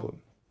problem,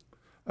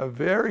 a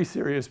very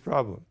serious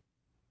problem.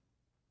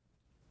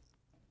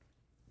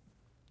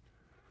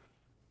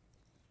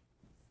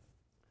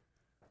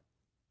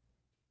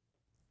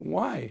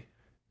 Why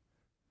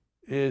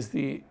is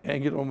the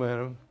angular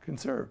momentum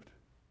conserved?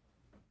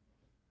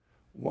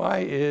 Why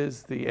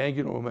is the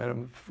angular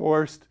momentum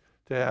forced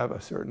to have a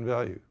certain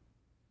value?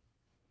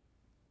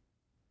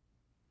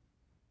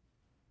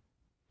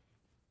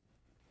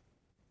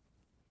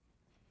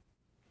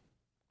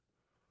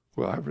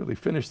 Well, I've really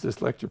finished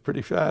this lecture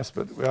pretty fast,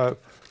 but let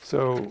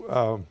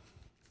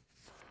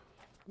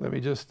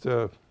me just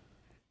well,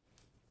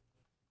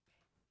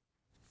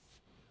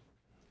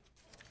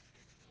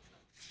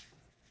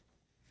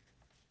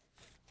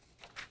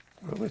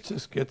 let's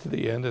just get to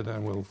the end and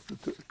then we'll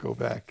go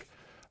back.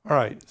 All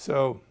right,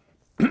 so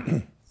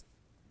the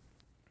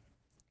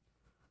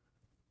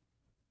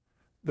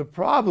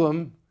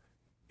problem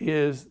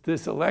is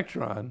this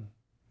electron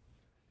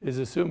is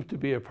assumed to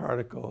be a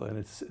particle and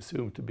it's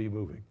assumed to be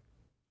moving.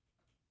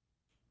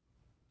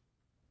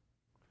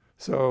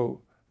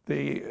 So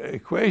the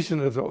equation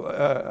of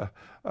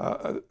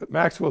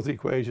Maxwell's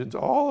equations,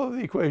 all of the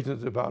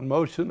equations about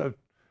motion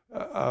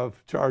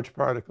of charged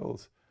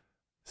particles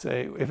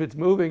say if it's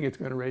moving, it's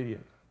going to radiate.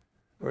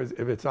 Or if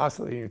it's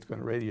oscillating, it's going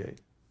to radiate.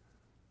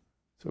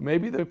 So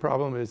maybe the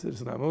problem is that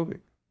it's not moving.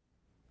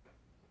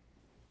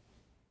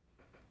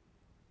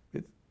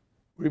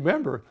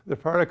 Remember, the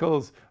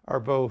particles are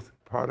both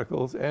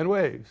particles and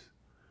waves.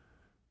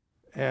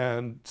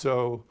 And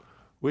so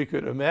we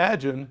could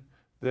imagine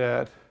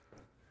that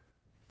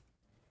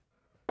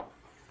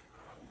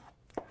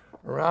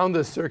around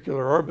this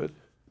circular orbit,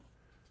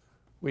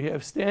 we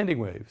have standing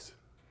waves,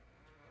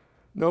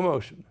 no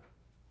motion.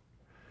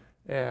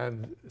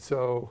 And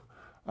so,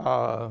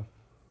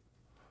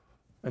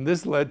 and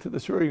this led to the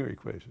Schrödinger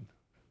equation,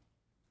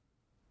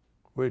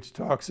 which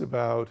talks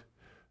about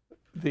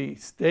the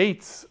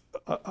states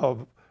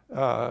of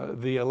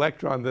the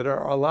electron that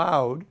are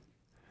allowed,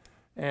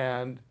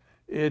 and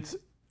it's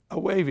a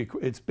wave.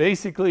 It's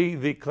basically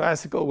the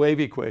classical wave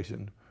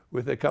equation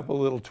with a couple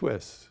little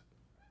twists.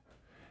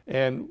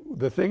 And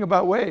the thing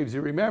about waves,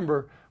 you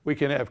remember, we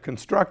can have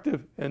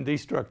constructive and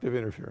destructive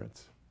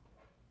interference.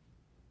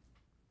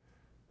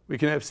 We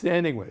can have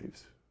standing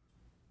waves.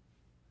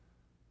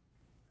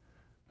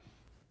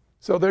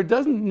 So there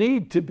doesn't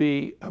need to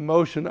be a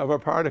motion of a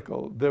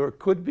particle. There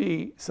could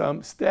be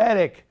some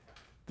static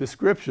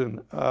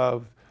description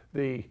of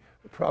the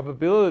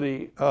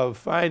probability of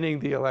finding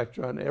the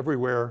electron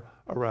everywhere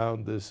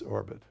around this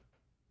orbit.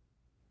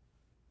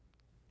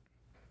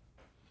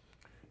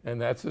 And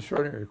that's the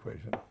Schrodinger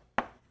equation.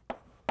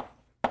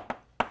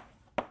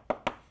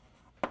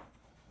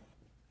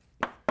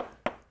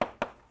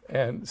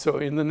 And so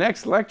in the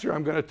next lecture,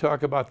 I'm going to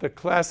talk about the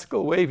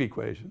classical wave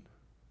equation,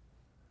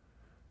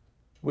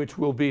 which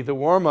will be the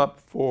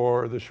warm-up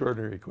for the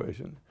Schrodinger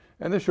equation.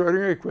 And the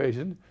Schrodinger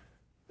equation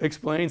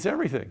explains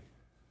everything.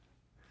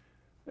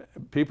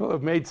 People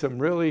have made some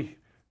really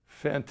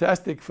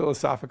fantastic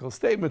philosophical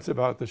statements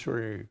about the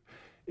Schrodinger.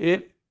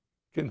 It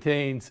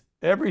contains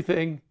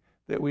everything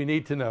that we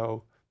need to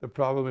know. The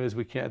problem is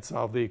we can't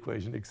solve the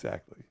equation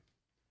exactly.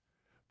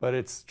 But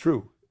it's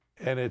true.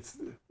 And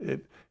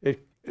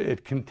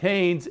it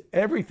contains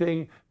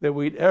everything that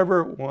we'd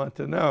ever want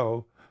to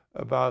know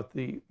about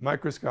the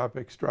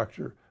microscopic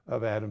structure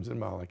of atoms and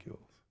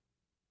molecules.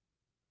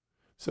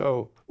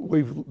 So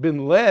we've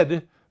been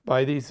led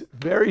by these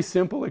very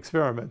simple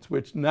experiments,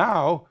 which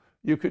now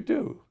you could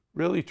do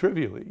really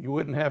trivially. You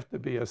wouldn't have to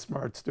be a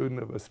smart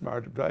student of a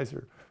smart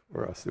advisor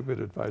or a stupid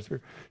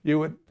advisor. You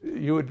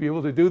would be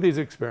able to do these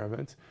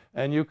experiments,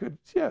 and you could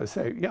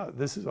say, yeah,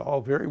 this is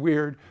all very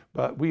weird,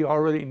 but we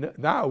already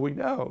now we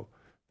know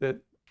that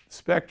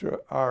spectra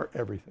are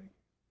everything.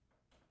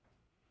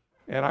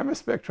 And I'm a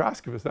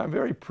spectroscopist. I'm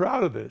very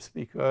proud of this,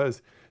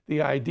 because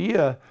the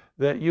idea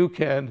that you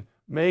can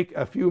make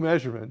a few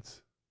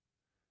measurements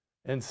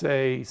and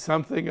say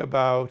something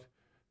about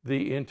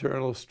the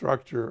internal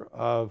structure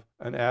of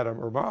an atom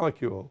or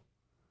molecule,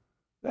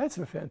 that's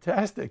a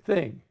fantastic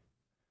thing.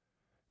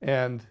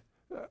 And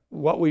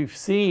what we've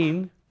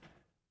seen,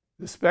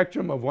 the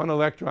spectrum of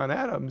one-electron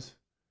atoms,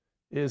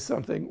 is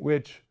something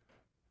which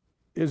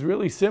is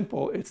really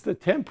simple. It's the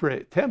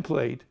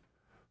template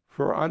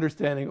for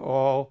understanding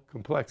all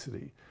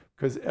complexity,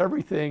 because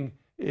everything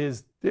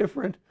is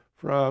different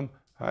from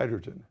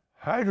hydrogen.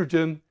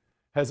 Hydrogen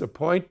has a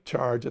point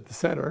charge at the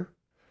center.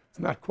 It's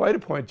not quite a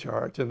point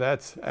charge, and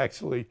that's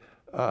actually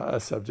a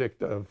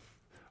subject of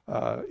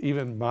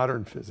even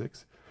modern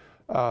physics.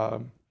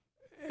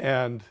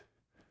 And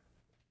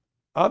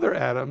other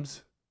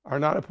atoms are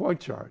not a point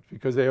charge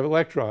because they have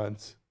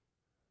electrons.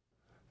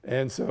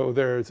 And so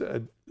there's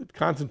a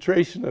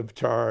concentration of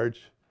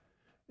charge.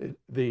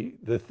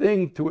 The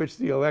thing to which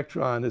the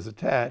electron is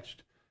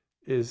attached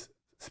is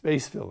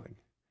space filling.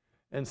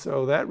 And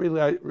so that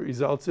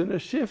results in a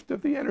shift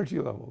of the energy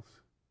levels.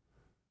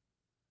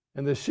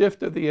 And the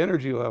shift of the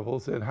energy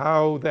levels and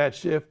how that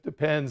shift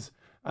depends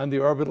on the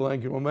orbital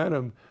angular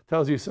momentum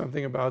tells you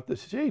something about the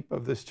shape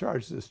of this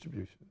charge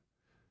distribution,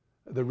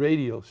 the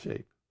radial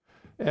shape.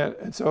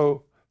 And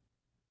so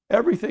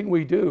everything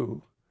we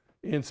do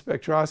in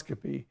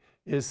spectroscopy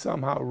is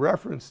somehow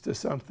referenced to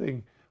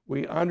something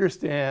we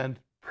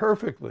understand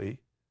perfectly,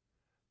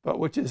 but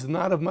which is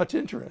not of much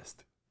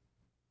interest.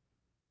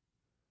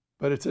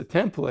 But it's a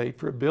template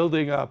for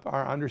building up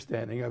our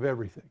understanding of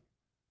everything.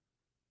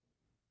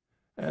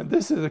 And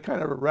this is a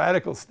kind of a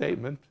radical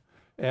statement,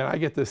 and I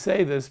get to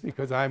say this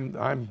because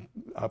I'm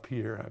up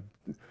here,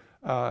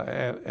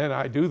 and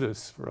I do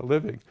this for a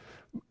living.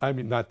 I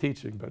mean, not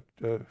teaching,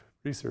 but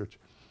research.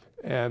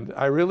 And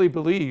I really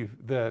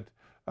believe that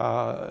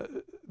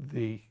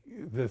the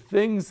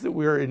things that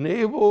we're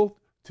enabled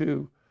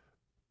to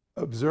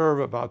observe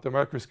about the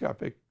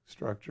microscopic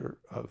structure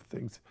of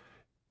things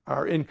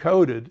are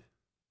encoded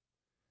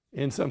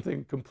in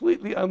something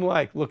completely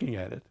unlike looking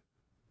at it.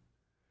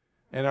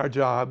 And our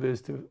job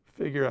is to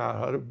figure out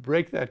how to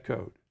break that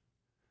code.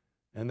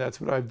 And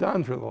that's what I've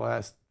done for the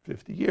last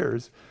 50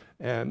 years,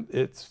 and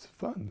it's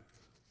fun.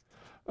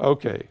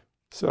 Okay,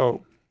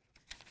 so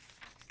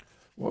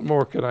what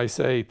more can I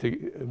say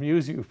to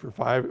amuse you for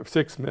 5 or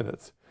 6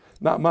 minutes?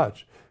 Not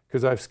much,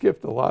 because I've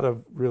skipped a lot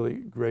of really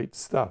great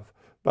stuff.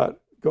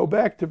 But go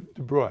back to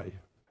de Broglie.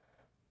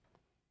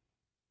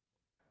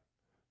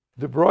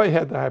 De Broglie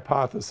had the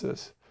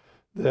hypothesis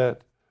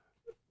that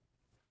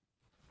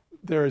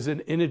there is an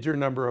integer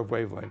number of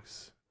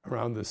wavelengths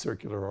around the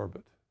circular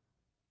orbit.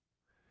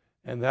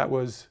 And that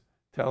was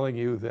telling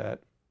you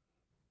that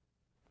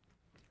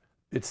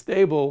it's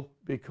stable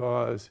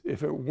because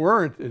if it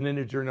weren't an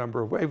integer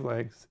number of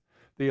wavelengths,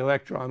 the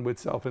electron would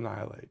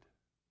self-annihilate.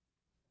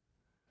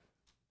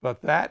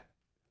 But that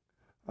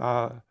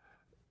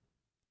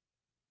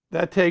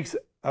takes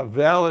a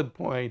valid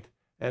point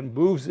and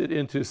moves it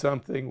into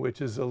something which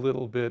is a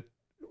little bit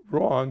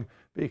wrong,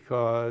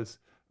 because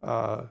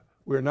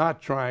we're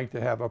not trying to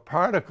have a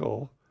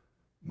particle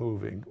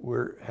moving.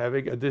 We're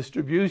having a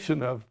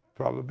distribution of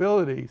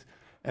probabilities,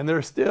 and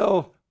there's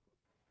still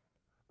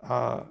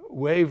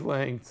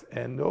wavelengths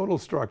and nodal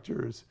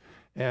structures,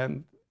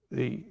 and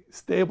the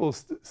stable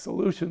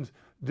solutions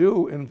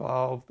do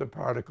involve the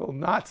particle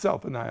not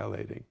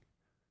self-annihilating.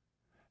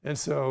 And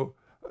so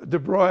de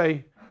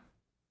Broglie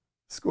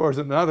scores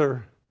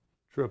another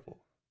triple.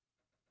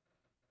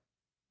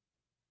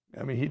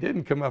 I mean, he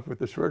didn't come up with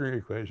the Schrodinger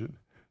equation,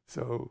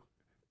 so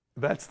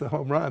that's the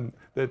home run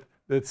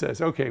that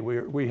says, okay,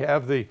 we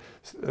have the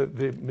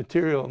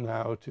material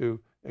now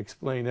to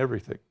explain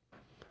everything.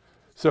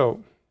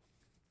 So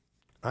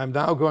I'm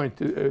now going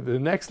to, the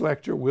next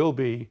lecture will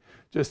be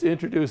just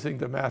introducing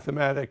the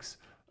mathematics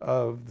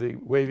of the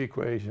wave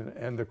equation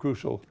and the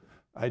crucial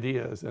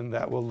ideas, and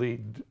that will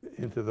lead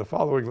into the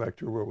following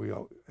lecture where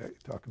we'll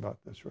talk about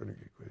the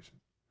Schrodinger equation.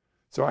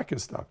 So I can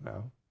stop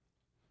now.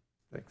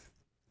 Thanks.